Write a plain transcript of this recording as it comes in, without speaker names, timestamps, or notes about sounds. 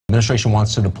The administration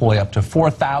wants to deploy up to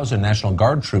 4,000 National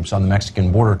Guard troops on the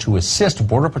Mexican border to assist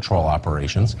Border Patrol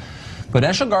operations. But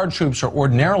National Guard troops are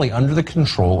ordinarily under the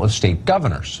control of state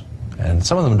governors, and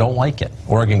some of them don't like it.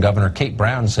 Oregon Governor Kate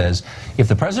Brown says if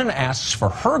the president asks for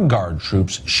her Guard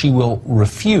troops, she will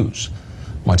refuse.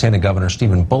 Montana Governor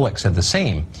Stephen Bullock said the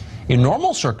same. In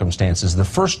normal circumstances, the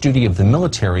first duty of the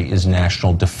military is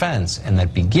national defense, and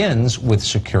that begins with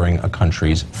securing a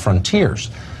country's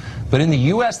frontiers. But in the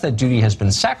U.S., that duty has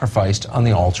been sacrificed on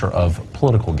the altar of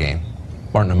political gain.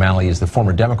 Martin O'Malley is the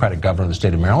former Democratic governor of the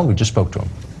state of Maryland. We just spoke to him.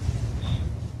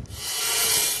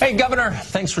 Hey, Governor,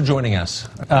 thanks for joining us.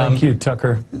 Thank you,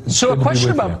 Tucker. So a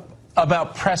question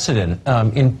about precedent.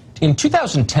 In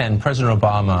 2010, President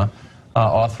Obama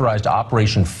authorized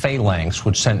Operation Phalanx,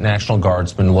 which sent National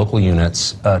Guardsmen, local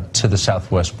units, to the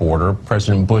southwest border.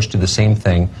 President Bush did the same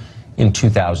thing in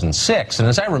 2006. And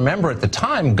as I remember at the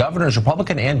time, governors,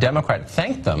 Republican and Democrat,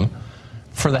 thanked them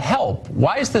for the help.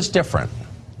 Why is this different?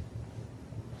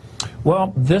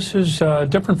 Well, this is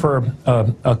different for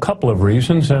a couple of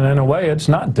reasons, and in a way it's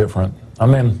not different. I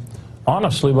mean,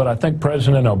 honestly, what I think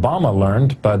President Obama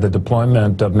learned by the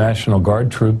deployment of National Guard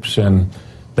troops in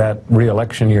that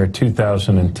re-election year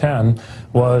 2010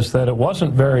 was that it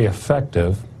wasn't very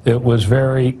effective, it was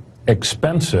very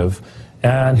expensive,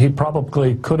 and he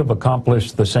probably could have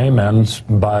accomplished the same ends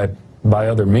by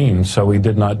other means, so he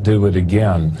did not do it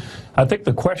again. I think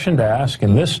the question to ask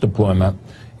in this deployment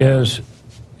is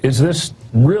this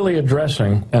really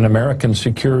addressing an American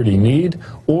security need,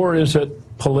 or is it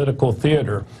political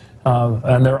theater?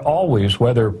 And there always,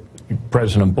 whether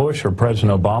President Bush or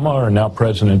President Obama or now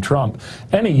President Trump,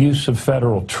 any use of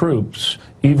federal troops,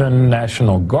 even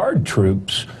National Guard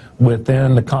troops,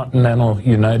 within the continental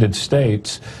United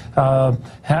States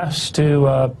has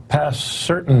to pass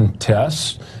certain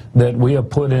tests that we have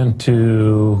put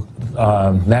into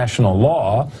national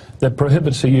law that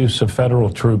prohibits the use of federal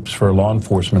troops for law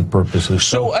enforcement purposes.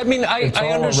 So I mean, I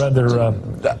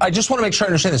understand. I just want to make sure I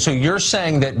understand this. So you're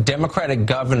saying that Democratic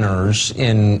governors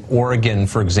in Oregon,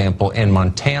 for example, and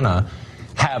Montana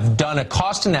have done a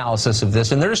cost analysis of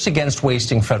this, and they're just against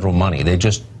wasting federal money.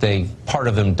 Part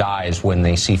of them dies when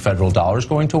they see federal dollars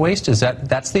going to waste.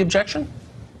 That's the objection?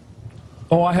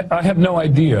 Oh, I have no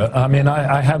idea. I mean,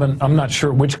 I'm not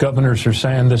sure which governors are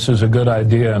saying this is a good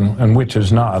idea and which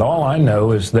is not. All I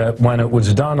know is that when it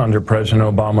was done under President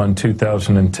Obama in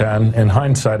 2010, in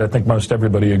hindsight, I think most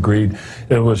everybody agreed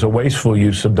it was a wasteful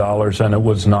use of dollars and it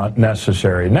was not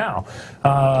necessary. Now,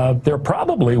 there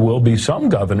probably will be some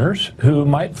governors who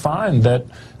might find that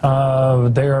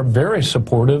they are very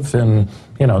supportive in,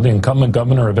 the incumbent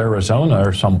governor of Arizona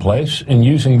or someplace in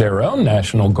using their own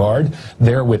National Guard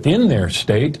there within their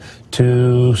state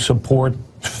to support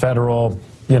federal,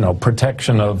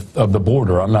 protection of the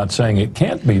border. I'm not saying it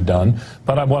can't be done,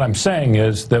 but what I'm saying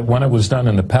is that when it was done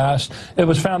in the past, it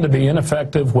was found to be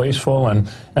ineffective, wasteful,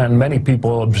 and many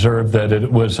people observed that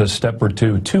it was a step or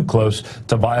two too close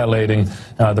to violating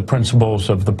the principles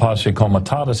of the Posse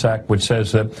Comitatus Act, which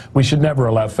says that we should never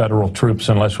allow federal troops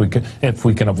unless if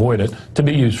we can avoid it, to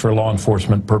be used for law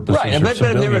enforcement purposes. Right, but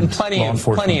there have been plenty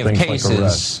of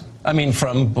cases. I mean,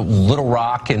 from Little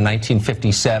Rock in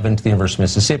 1957 to the University of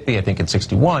Mississippi, I think in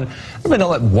 61. I've been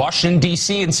to Washington,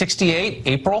 D.C. in 68,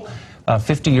 April,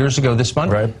 50 years ago this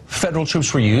month. Right. Federal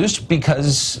troops were used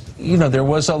because, there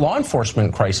was a law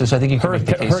enforcement crisis. I think you could make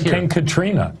the case Hurricane here.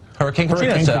 Katrina. Hurricane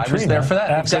Katrina. So I was there for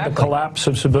that. After the collapse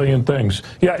of civilian things.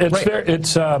 Yeah, I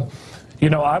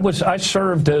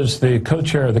served as the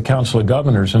co-chair of the Council of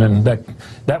Governors, and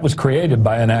that was created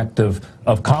by an act of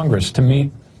Congress to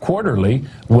meet quarterly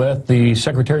with the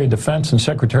Secretary of Defense and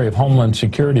Secretary of Homeland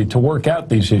Security to work out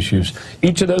these issues.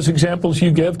 Each of those examples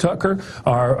you give, Tucker,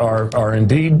 are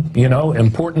indeed,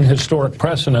 important historic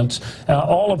precedents,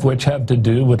 all of which have to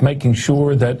do with making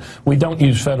sure that we don't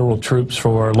use federal troops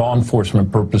for law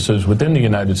enforcement purposes within the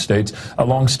United States, a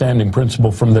long-standing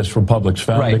principle from this republic's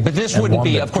founding. Right, but this wouldn't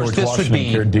be, of course, this would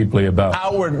be cared deeply about.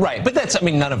 Right, but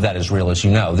none of that is real, as you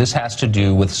know. This has to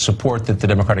do with support that the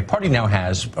Democratic Party now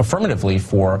has affirmatively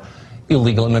for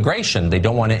illegal immigration. They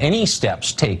don't want any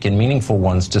steps taken, meaningful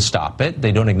ones, to stop it.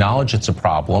 They don't acknowledge it's a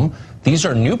problem. These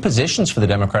are new positions for the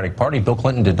Democratic Party. Bill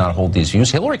Clinton did not hold these views.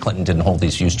 Hillary Clinton didn't hold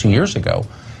these views 2 years ago.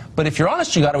 But if you're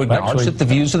honest, you got to acknowledge that the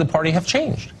views of the party have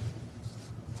changed.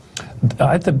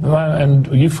 And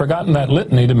you've forgotten that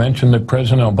litany to mention that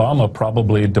President Obama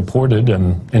probably deported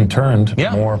and interned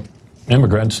more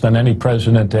immigrants than any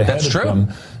president ahead of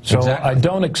him. So exactly. I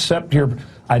don't accept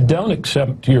I don't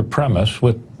accept your premise,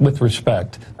 with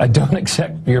respect, I don't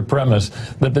accept your premise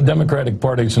that the Democratic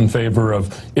Party is in favor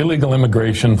of illegal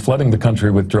immigration, flooding the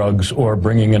country with drugs, or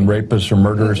bringing in rapists or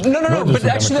murderers. No, but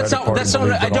actually that's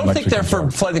not, I don't think they're for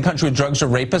flooding the country with drugs or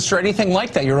rapists or anything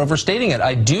like that. You're overstating it.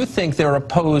 I do think they're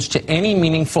opposed to any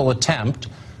meaningful attempt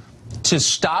to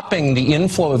stopping the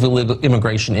inflow of illegal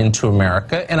immigration into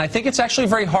America. And I think it's actually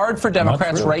very hard for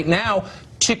Democrats right now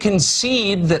to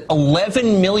concede that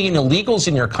 11 million illegals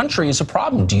in your country is a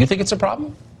problem. Do you think it's a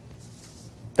problem?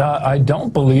 I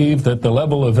don't believe that the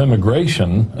level of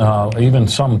immigration, even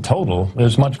sum total,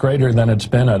 is much greater than it's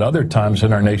been at other times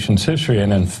in our nation's history.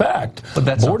 And in fact,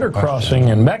 border crossing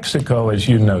in Mexico, as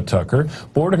you know, Tucker,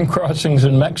 border crossings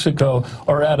in Mexico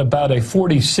are at about a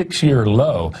 46-year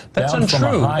low. That's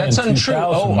untrue. That's untrue.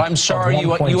 Oh, I'm sorry.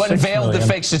 You unveiled the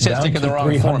fake statistic in the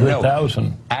wrong form.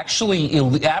 No.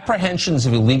 Actually, apprehensions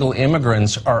of illegal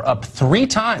immigrants are up 3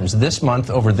 times this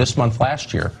month over this month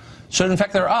last year. So, in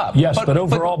fact, they're up. Yes, but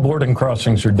overall border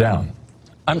crossings are down.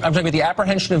 I'm talking about the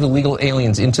apprehension of illegal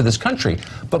aliens into this country.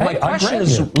 But my question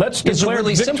is, let's declare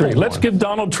really victory. Simple let's give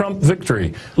Donald Trump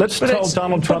victory. Let's tell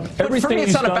Donald Trump everything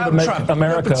he's done to make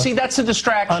America but see, that's a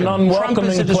distraction. An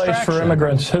unwelcoming place for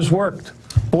immigrants has worked.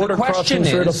 Border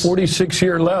crossings are at a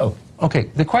 46-year low.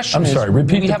 Okay, the question is,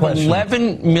 repeat we have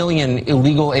 11 million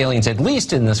illegal aliens, at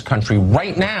least in this country,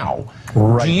 right now.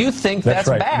 Right. Do you think that's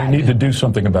bad? We need to do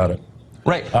something about it.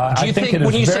 Right. Do you think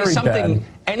when you say something,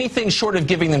 anything short of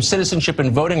giving them citizenship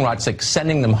and voting rights, like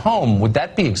sending them home, would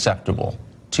that be acceptable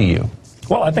to you?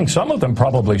 Well, I think some of them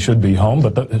probably should be home,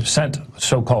 but sent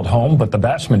so-called home, but the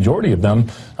vast majority of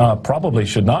them probably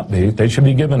should not be. They should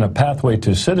be given a pathway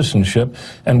to citizenship,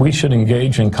 and we should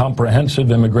engage in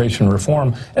comprehensive immigration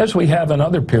reform, as we have in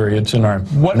other periods in our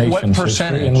nation's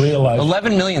history, and realize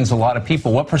 11 million is a lot of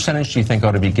people. What percentage do you think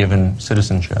ought to be given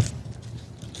citizenship?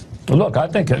 Look, I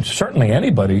think it's certainly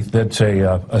anybody that's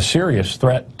a serious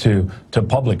threat to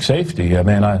public safety. I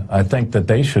mean, I think that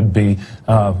they should be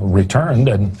returned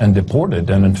and deported.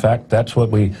 And in fact, that's what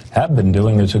we have been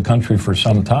doing as a country for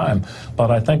some time.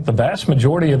 But I think the vast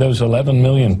majority of those 11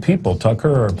 million people,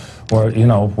 Tucker,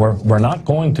 we're not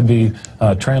going to be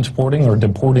transporting or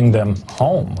deporting them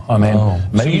home. I mean,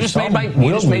 maybe so you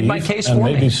just made my case for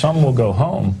me. Maybe some will go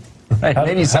home. Right,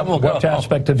 maybe some will go. Which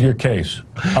aspect of your case?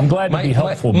 I'm glad to be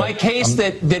helpful. My case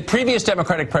that previous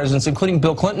Democratic presidents, including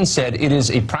Bill Clinton, said it is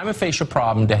a prima facie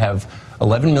problem to have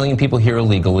 11 million people here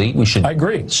illegally. We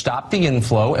should stop the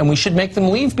inflow, and we should make them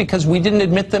leave because we didn't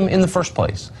admit them in the first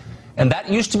place. And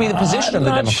that used to be the position of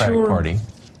the Democratic Party.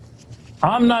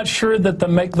 I'm not sure that the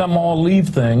make them all leave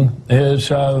thing is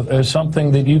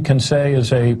something that you can say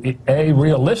is a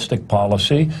realistic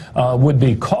policy, would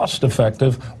be cost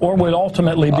effective, or would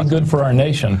ultimately be good for our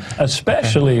nation,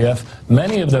 especially if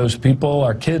many of those people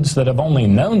are kids that have only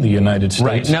known the United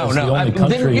States as the only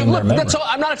country in their memory.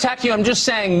 I'm not attacking you. I'm just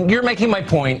saying you're making my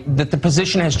point that the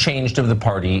position has changed of the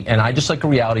party, and I just like a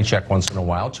reality check once in a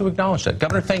while to acknowledge that.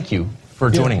 Governor, thank you for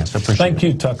joining us. I appreciate it. Thank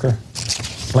you, Tucker.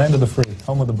 Land of the free,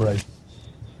 home of the brave.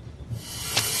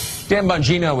 Dan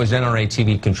Bongino is NRA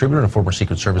TV contributor and a former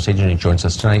Secret Service agent. He joins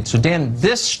us tonight. So, Dan,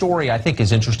 this story I think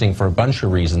is interesting for a bunch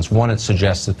of reasons. One, it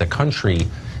suggests that the country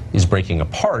is breaking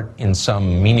apart in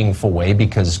some meaningful way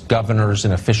because governors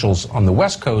and officials on the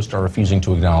West Coast are refusing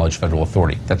to acknowledge federal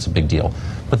authority. That's a big deal.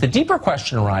 But the deeper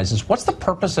question arises, what's the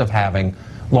purpose of having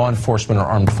law enforcement or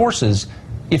armed forces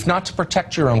if not to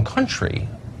protect your own country?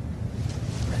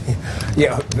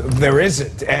 Yeah, there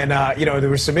isn't. And, there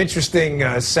were some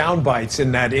interesting sound bites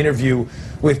in that interview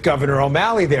with Governor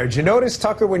O'Malley there. Did you notice,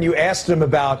 Tucker, when you asked him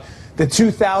about the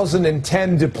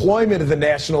 2010 deployment of the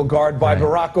National Guard by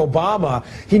Barack Obama,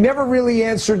 he never really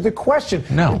answered the question.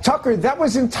 No. Tucker, that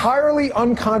was entirely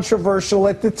uncontroversial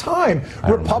at the time.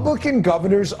 Republican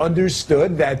governors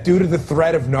understood that due to the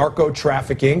threat of narco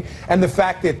trafficking and the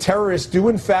fact that terrorists do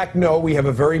in fact know we have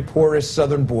a very porous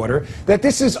southern border, that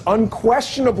this is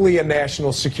unquestionably a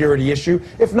national security issue,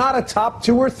 if not a top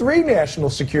 2 or 3 national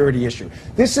security issue.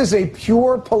 This is a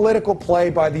pure political play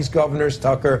by these governors,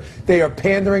 Tucker. They are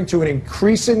pandering to an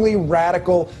increasingly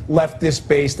radical leftist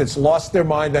base that's lost their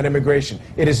mind on immigration.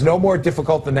 It is no more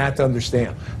difficult than that to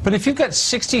understand. But if you've got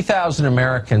 60,000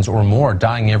 Americans or more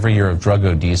dying every year of drug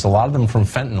ODs, a lot of them from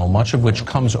fentanyl, much of which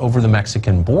comes over the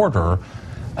Mexican border,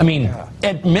 I mean,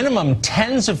 at minimum,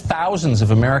 tens of thousands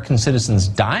of American citizens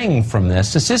dying from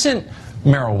this. This isn't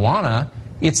marijuana.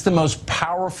 It's the most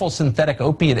powerful synthetic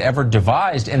opiate ever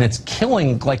devised, and it's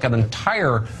killing like an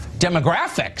entire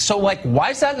demographic. So, why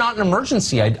is that not an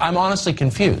emergency? I'm honestly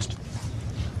confused.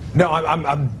 No,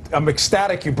 I'm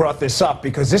ecstatic you brought this up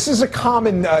because this is a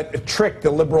common trick the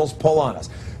liberals pull on us.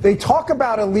 They talk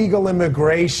about illegal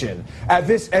immigration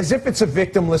as if it's a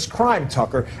victimless crime,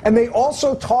 Tucker. And they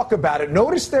also talk about it,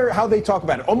 notice how they talk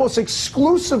about it, almost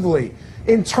exclusively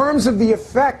in terms of the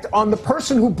effect on the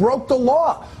person who broke the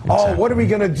law. Exactly. Oh, what are we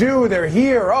going to do? They're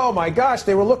here. Oh, my gosh,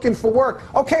 they were looking for work.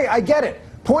 Okay, I get it.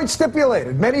 Point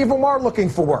stipulated. Many of them are looking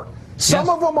for work. Some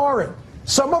of them aren't.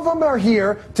 Some of them are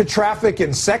here to traffic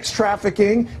in sex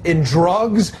trafficking, in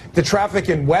drugs, to traffic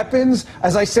in weapons.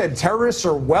 As I said, terrorists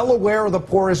are well aware of the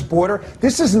porous border.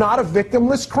 This is not a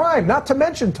victimless crime. Not to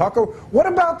mention, Tucker, what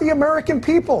about the American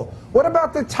people? What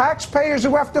about the taxpayers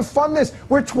who have to fund this?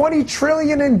 We're $20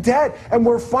 trillion in debt, and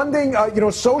we're funding,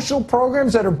 social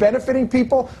programs that are benefiting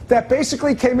people that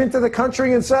basically came into the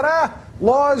country and said,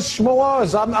 laws,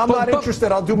 schmalaws, I'm not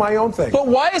interested, I'll do my own thing. But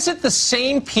why is it the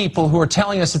same people who are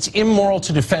telling us it's immoral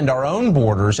to defend our own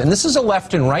borders, and this is a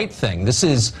left and right thing, this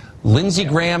is Lindsey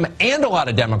Graham and a lot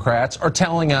of Democrats are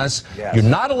telling us you're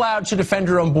not allowed to defend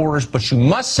your own borders, but you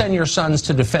must send your sons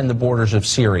to defend the borders of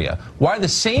Syria. Why are the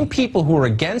same people who are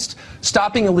against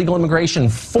stopping illegal immigration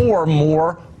for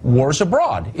more wars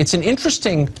abroad? It's an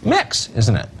interesting mix,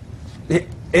 isn't it?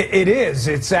 It is.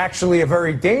 It's actually a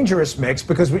very dangerous mix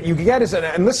because what you get is,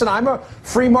 and listen, I'm a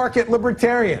free market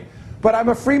libertarian, but I'm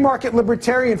a free market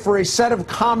libertarian for a set of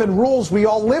common rules we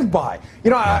all live by.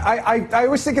 You know, I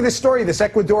always think of this story, this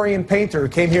Ecuadorian painter who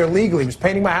came here legally, he was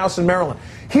painting my house in Maryland.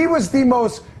 He was the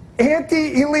most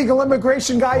anti-illegal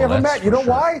immigration guy I ever met. You know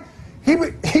why? He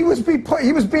was being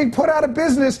put out of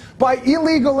business by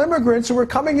illegal immigrants who were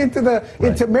coming into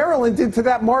Maryland, into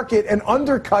that market, and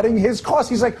undercutting his costs.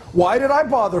 He's like, why did I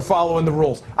bother following the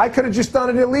rules? I could have just done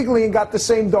it illegally and got the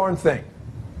same darn thing.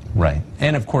 Right.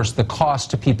 And of course, the cost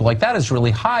to people like that is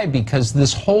really high because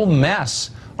this whole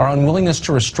mess, our unwillingness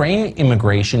to restrain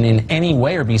immigration in any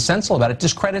way or be sensible about it,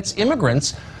 discredits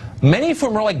immigrants. Many of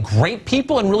whom are like great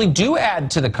people and really do add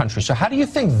to the country. So how do you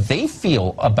think they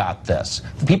feel about this?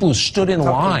 The people who stood in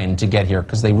line to get here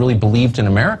because they really believed in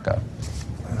America.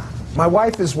 My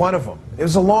wife is one of them. It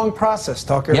was a long process,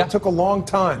 Tucker. It took a long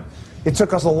time. It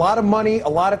took us a lot of money, a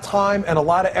lot of time, and a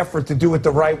lot of effort to do it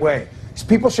the right way.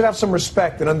 People should have some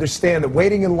respect and understand that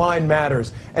waiting in line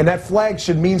matters, and that flag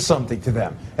should mean something to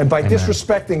them. And by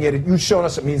disrespecting it, you've shown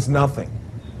us it means nothing.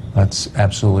 That's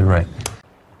absolutely right.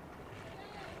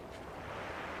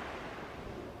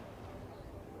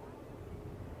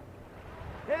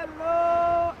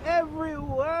 Hello,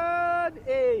 everyone.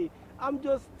 Hey, I'm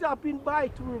just stopping by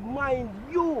to remind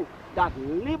you that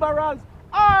liberals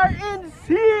are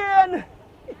insane.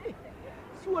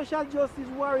 Social justice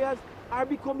warriors are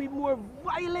becoming more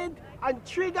violent and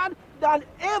triggered than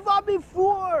ever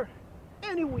before.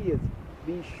 Anyways,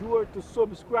 be sure to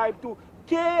subscribe to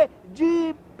KGPTV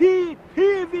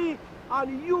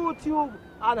on YouTube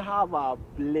and have a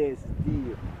blessed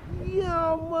day.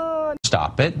 Yeah, man.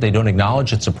 Stop it. They don't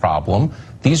acknowledge it's a problem.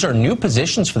 These are new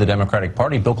positions for the Democratic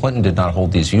Party. Bill Clinton did not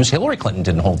hold these views. Hillary Clinton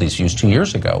didn't hold these views 2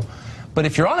 years ago. But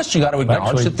if you're honest, you got to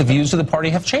acknowledge that the views of the party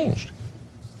have changed.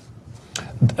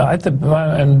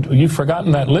 And you've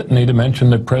forgotten that litany to mention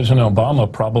that President Obama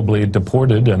probably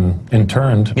deported and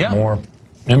interned more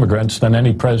immigrants than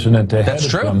any president ahead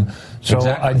of him. So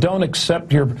I don't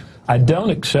accept your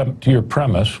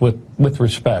premise with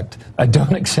respect. I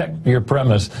don't accept your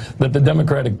premise that the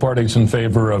Democratic Party is in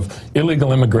favor of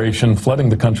illegal immigration, flooding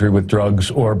the country with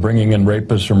drugs, or bringing in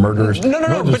rapists or murderers.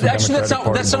 No, but actually that's not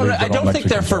I don't think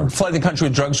they're for flooding the country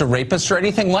with drugs or rapists or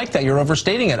anything like that. You're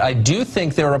overstating it. I do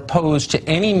think they're opposed to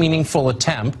any meaningful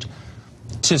attempt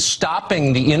to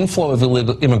stopping the inflow of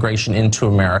illegal immigration into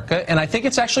America. And I think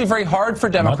it's actually very hard for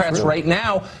Democrats right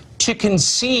now to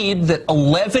concede that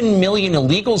 11 million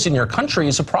illegals in your country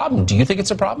is a problem. Do you think it's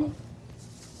a problem?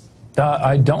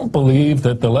 I don't believe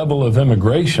that the level of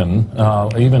immigration,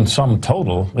 even sum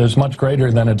total, is much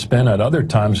greater than it's been at other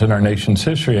times in our nation's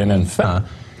history. And in fact,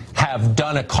 have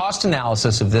done a cost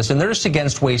analysis of this, and they're just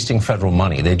against wasting federal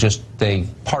money.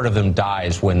 Part of them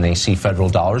dies when they see federal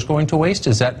dollars going to waste.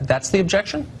 That's the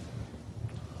objection?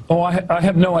 Oh, I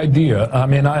have no idea. I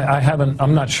mean,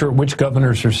 I'm not sure which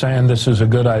governors are saying this is a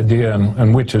good idea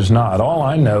and which is not. All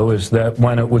I know is that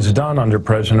when it was done under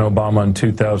President Obama in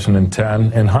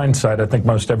 2010, in hindsight, I think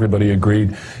most everybody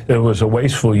agreed it was a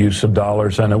wasteful use of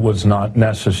dollars and it was not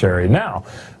necessary. Now,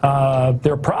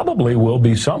 there probably will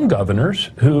be some governors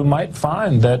who might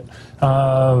find that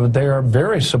they are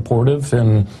very supportive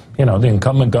in, the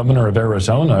incumbent governor of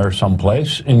Arizona or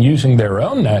someplace in using their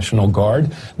own National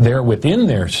Guard there within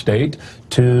their state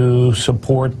to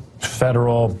support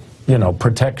federal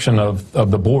protection of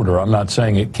the border. I'm not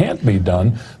saying it can't be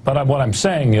done, but what I'm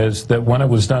saying is that when it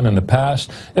was done in the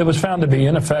past, it was found to be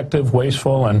ineffective,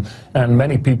 wasteful, and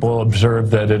many people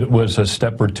observed that it was a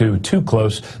step or two too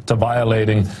close to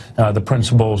violating the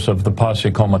principles of the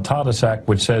Posse Comitatus Act,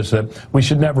 which says that we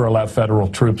should never allow federal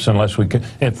troops,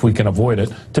 if we can avoid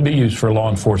it, to be used for law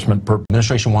enforcement purposes. The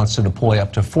administration wants to deploy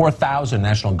up to 4,000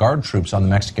 National Guard troops on the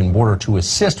Mexican border to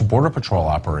assist Border Patrol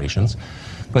operations.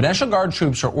 But National Guard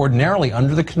troops are ordinarily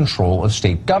under the control of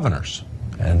state governors,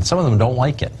 and some of them don't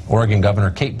like it. Oregon Governor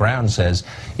Kate Brown says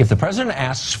if the president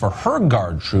asks for her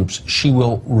Guard troops, she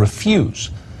will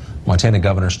refuse. Montana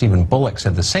Governor Stephen Bullock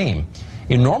said the same.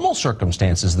 In normal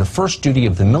circumstances, the first duty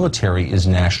of the military is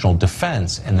national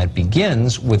defense, and that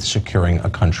begins with securing a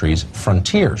country's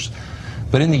frontiers.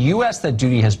 But in the U.S., that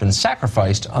duty has been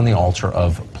sacrificed on the altar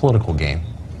of political gain.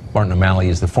 Martin O'Malley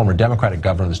is the former Democratic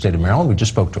governor of the state of Maryland. We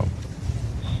just spoke to him.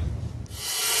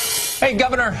 Hey,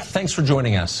 Governor, thanks for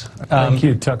joining us. Thank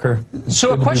you, Tucker.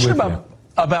 So a question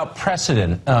about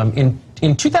precedent.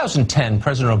 In 2010,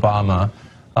 President Obama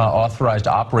authorized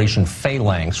Operation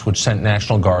Phalanx, which sent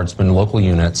National Guardsmen, local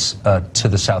units, to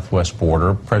the southwest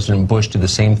border. President Bush did the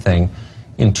same thing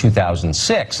in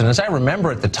 2006. And as I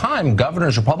remember at the time,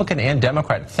 governors, Republican and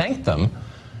Democrat, thanked them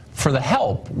for the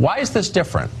help. Why is this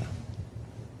different?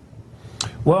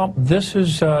 Well, this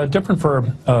is different for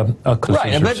right,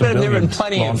 but there have been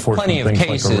plenty of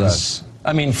cases.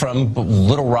 I mean, from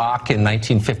Little Rock in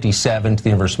 1957 to the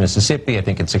University of Mississippi, I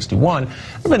think in 61.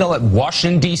 I've been to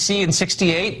Washington, D.C. in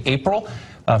 68, April,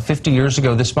 50 years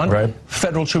ago this month. Right.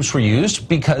 Federal troops were used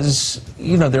because,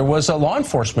 there was a law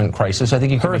enforcement crisis. I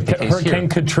think you can make the case Hurricane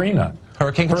Katrina.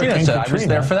 Hurricane Katrina. So I was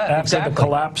there for that. After the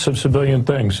collapse of civilian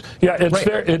things. Yeah,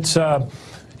 it's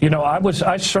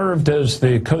I served as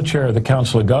the co-chair of the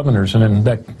Council of Governors, and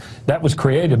that was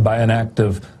created by an act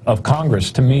of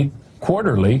Congress to meet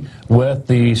quarterly with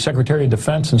the Secretary of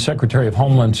Defense and Secretary of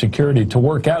Homeland Security to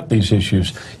work out these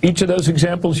issues. Each of those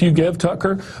examples you give,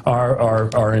 Tucker,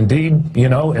 are indeed,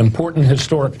 important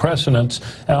historic precedents,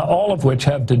 all of which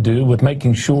have to do with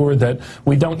making sure that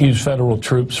we don't use federal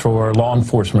troops for law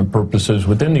enforcement purposes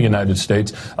within the United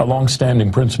States, a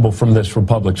long-standing principle from this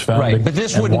republic's founding. Right, but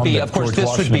this wouldn't be, of course,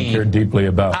 this would be cared deeply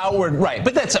about. Right,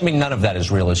 but none of that is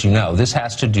real, as you know. This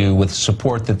has to do with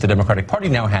support that the Democratic Party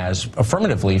now has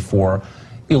affirmatively for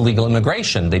illegal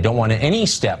immigration. They don't want any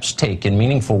steps taken,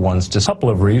 meaningful ones, to... A couple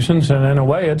of reasons, and in a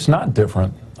way, it's not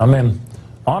different. I mean,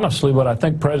 honestly, what I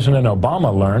think President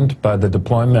Obama learned by the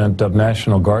deployment of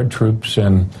National Guard troops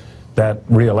in that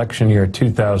re-election year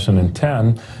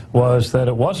 2010 was that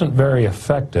it wasn't very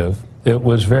effective, it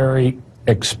was very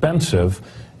expensive,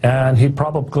 and he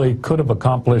probably could have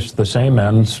accomplished the same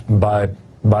ends by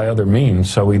other means,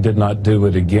 so he did not do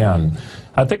it again.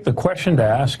 I think the question to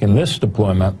ask in this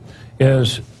deployment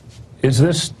is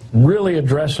this really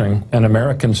addressing an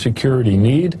American security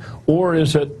need, or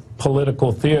is it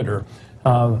political theater?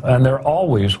 And there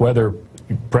always, whether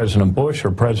President Bush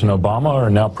or President Obama or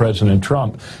now President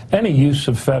Trump, any use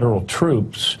of federal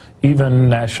troops, even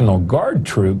National Guard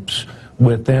troops,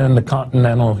 within the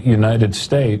continental United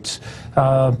States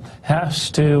has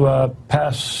to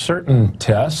pass certain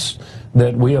tests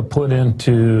that we have put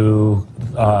into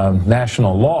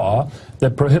national law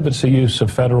that prohibits the use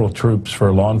of federal troops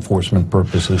for law enforcement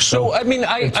purposes. So I mean,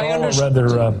 I understand.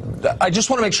 I just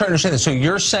want to make sure I understand this. So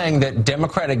you're saying that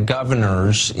Democratic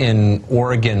governors in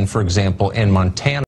Oregon, for example, and Montana